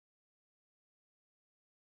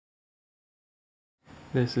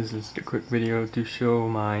This is just a quick video to show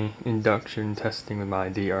my induction testing with my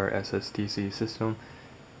DRSSTC system.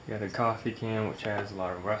 Got a coffee can which has a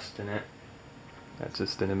lot of rust in it. That's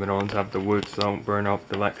just in the middle on top of the wood so don't burn up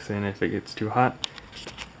the Lexan if it gets too hot.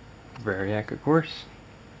 Variac, of course.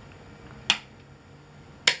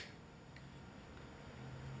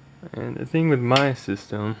 And the thing with my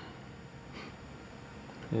system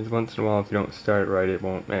is once in a while if you don't start it right it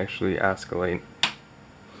won't actually escalate.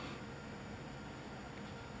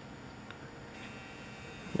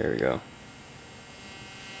 There we go.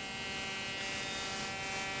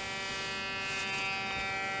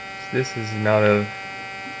 So this is the amount of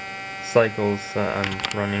cycles I'm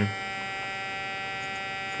running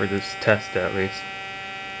for this test at least.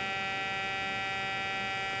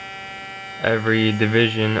 Every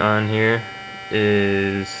division on here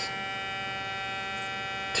is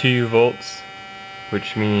 2 volts,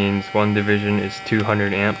 which means one division is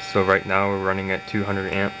 200 amps, so right now we're running at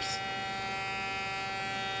 200 amps.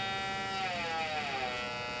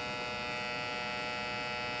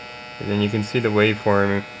 And then you can see the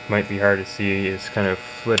waveform, might be hard to see, is kind of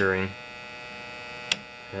flittering.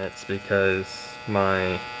 That's because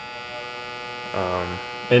my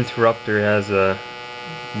interrupter has a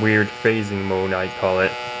weird phasing mode, I call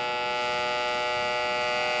it.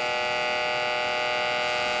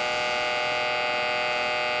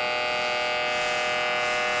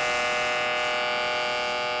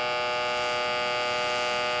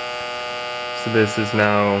 So this is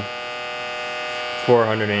now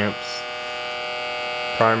 400 amps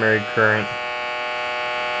primary current.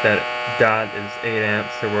 That dot is 8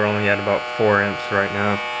 amps, so we're only at about 4 amps right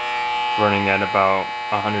now, running at about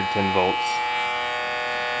 110 volts.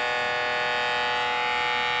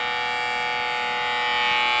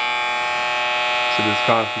 So this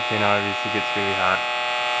coffee can obviously gets really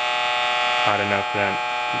hot enough that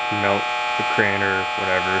you can melt the can or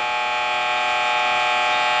whatever.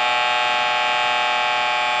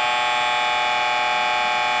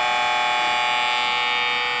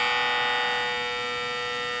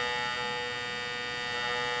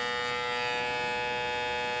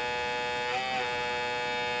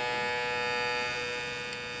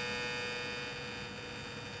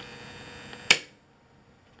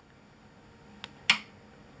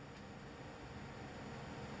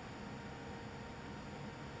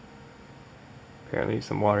 Apparently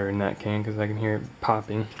some water in that can because I can hear it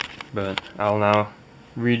popping, but I'll now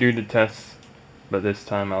redo the test, but this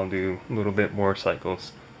time I'll do a little bit more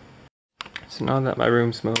cycles. So now that my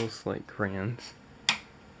room smells like crayons,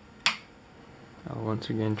 I'll once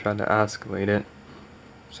again try to escalate it.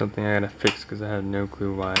 Something I gotta fix because I have no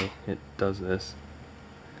clue why it does this.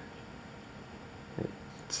 It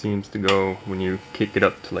seems to go when you kick it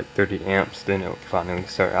up to like 30 amps, then it'll finally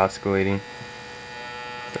start escalating.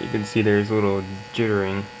 But you can see there's a little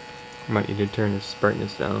jittering. Might need to turn this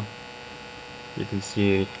brightness down. You can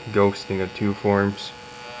see ghosting of 2 forms,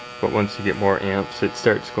 but once you get more amps it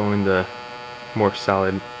starts going to more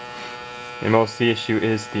solid. And most of the issue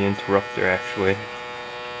is the interrupter actually.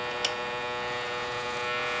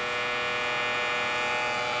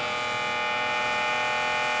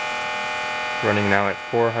 Running now at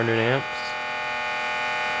 400 amps,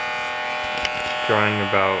 drawing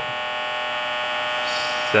about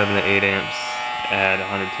 7 to 8 amps at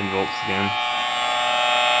 110 volts again.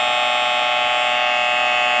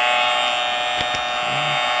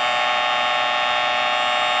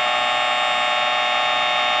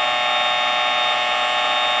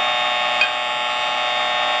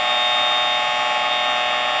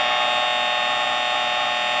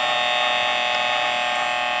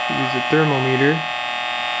 Use a thermometer.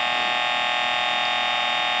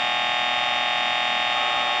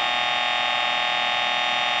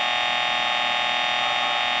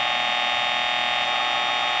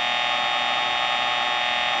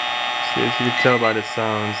 See, as you can tell by the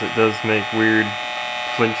sounds, it does make weird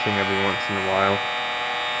flinching every once in a while.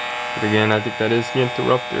 But again, I think that is the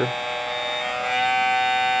interrupter.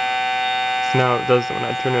 So now it does it when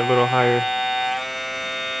I turn it a little higher.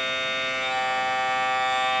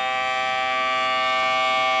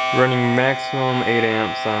 Running maximum 8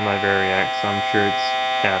 amps on my variac, so I'm sure it's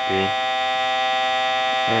happy.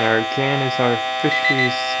 And our can is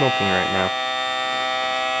officially smoking right now.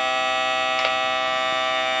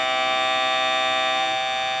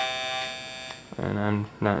 And I'm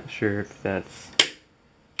not sure if that's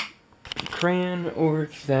the crayon or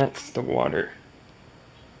if that's the water.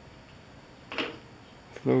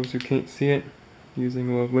 For those who can't see it, using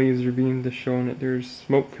a laser beam to show that there's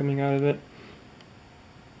smoke coming out of it.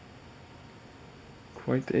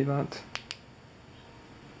 Quite a lot.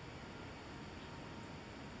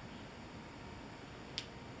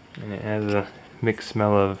 and it has a mixed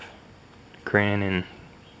smell of crayon and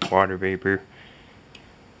water vapor.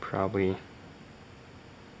 Probably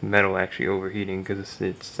metal actually overheating because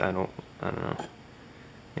it's I don't know.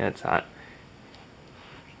 Yeah, it's hot.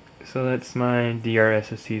 So that's my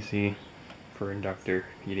DRSSTC for inductor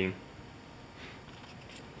heating.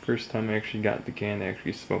 First time I actually got the can to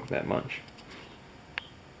actually smoke that much.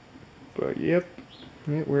 But yep,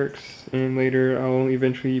 it works. And later I'll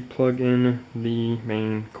eventually plug in the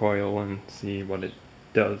main coil and see what it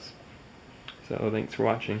does. So thanks for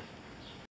watching.